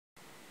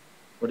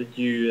What did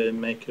you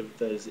make of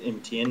those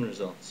MTN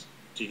results?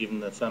 Did you give them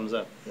the thumbs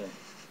up? Yeah.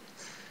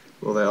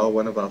 Well, they are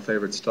one of our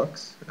favorite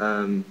stocks.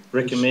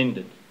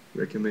 Recommended.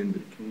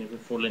 Recommended. You can never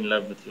fall in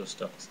love with your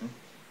stocks. Eh?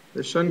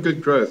 They've shown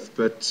good growth,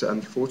 but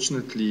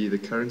unfortunately, the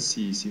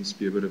currency seems to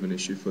be a bit of an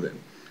issue for them.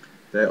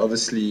 They're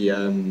obviously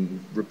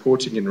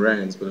reporting in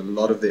rands, but a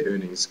lot of their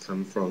earnings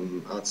come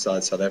from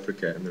outside South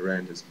Africa, and the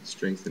rand has been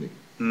strengthening.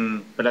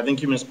 But I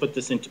think you must put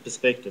this into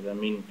perspective. I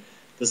mean,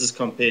 this is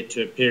compared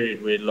to a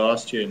period where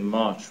last year in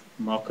March,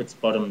 markets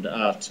bottomed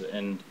out,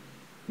 and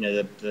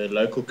the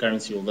local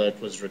currency, although it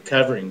was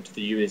recovering to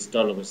the US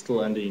dollar, was still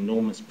under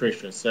enormous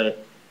pressure. So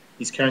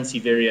these currency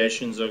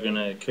variations are going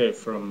to occur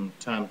from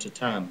time to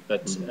time.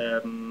 But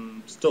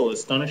still,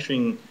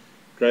 astonishing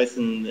growth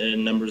in the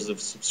numbers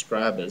of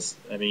subscribers.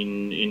 I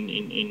mean,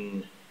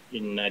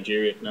 in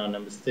Nigeria now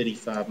numbers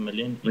 35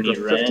 million. We've got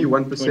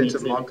 51%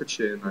 of market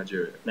share in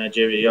Nigeria.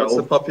 Nigeria, what's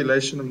the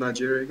population of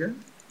Nigeria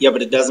again? Yeah,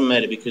 but it doesn't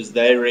matter because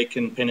they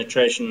reckon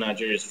penetration in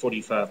Nigeria is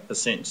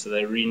 45%. So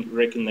they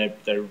reckon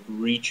they're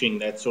reaching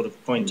that sort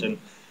of point, and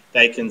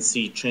they can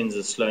see trends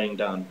are slowing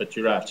down. But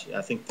you're right.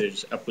 I think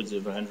there's upwards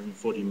of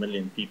 140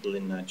 million people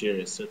in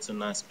Nigeria, so it's a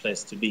nice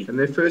place to be. And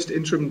their first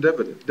interim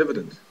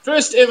dividend.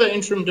 First ever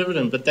interim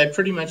dividend, but they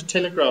pretty much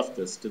telegraphed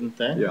this, didn't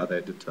they? Yeah,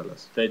 they did tell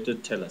us. They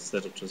did tell us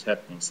that it was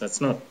happening. So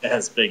it's not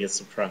as big a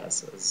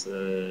surprise as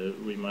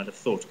we might have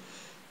thought.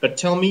 But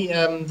tell me,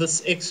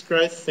 this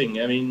X-growth thing,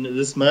 I mean,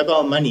 this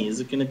mobile money, is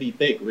it going to be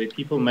big, where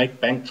people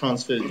make bank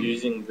transfers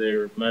using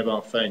their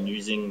mobile phone,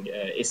 using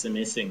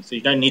SMSing? So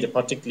you don't need a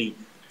particularly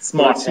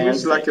smart handset. It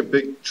seems like a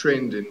big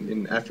trend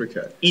in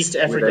Africa. East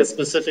Africa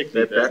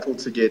specifically. They battle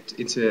to get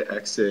internet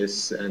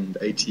access and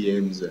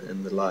ATMs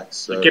and the likes.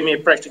 So. Give me a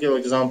practical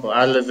example.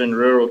 I live in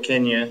rural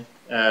Kenya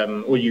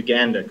or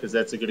Uganda, because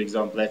that's a good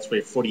example. That's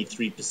where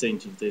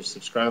 43% of their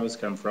subscribers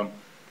come from.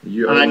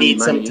 I need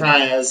some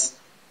tires.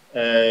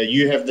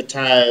 You have the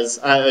tires,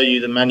 I owe you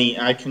the money,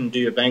 I can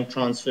do a bank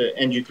transfer,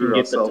 and you can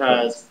get the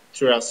tires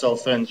through our cell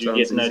phones. You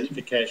get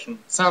notification.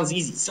 Sounds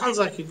easy. Sounds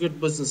like a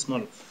good business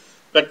model.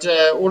 But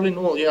all in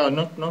all, yeah,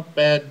 not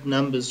bad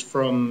numbers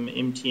from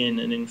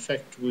MTN, and in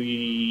fact,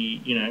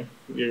 we're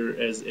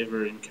as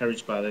ever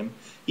encouraged by them.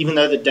 Even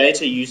though the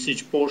data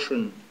usage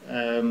portion,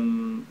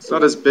 it's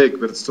not as big,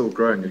 but it's still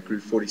growing. It grew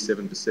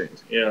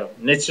 47%. Yeah,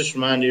 and let's just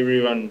remind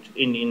everyone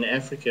in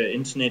Africa,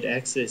 internet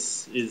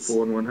access is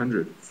 4 in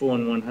 100. 4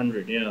 in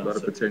 100. Yeah, a lot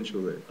of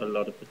potential there. A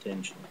lot of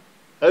potential.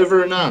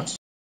 Over and out.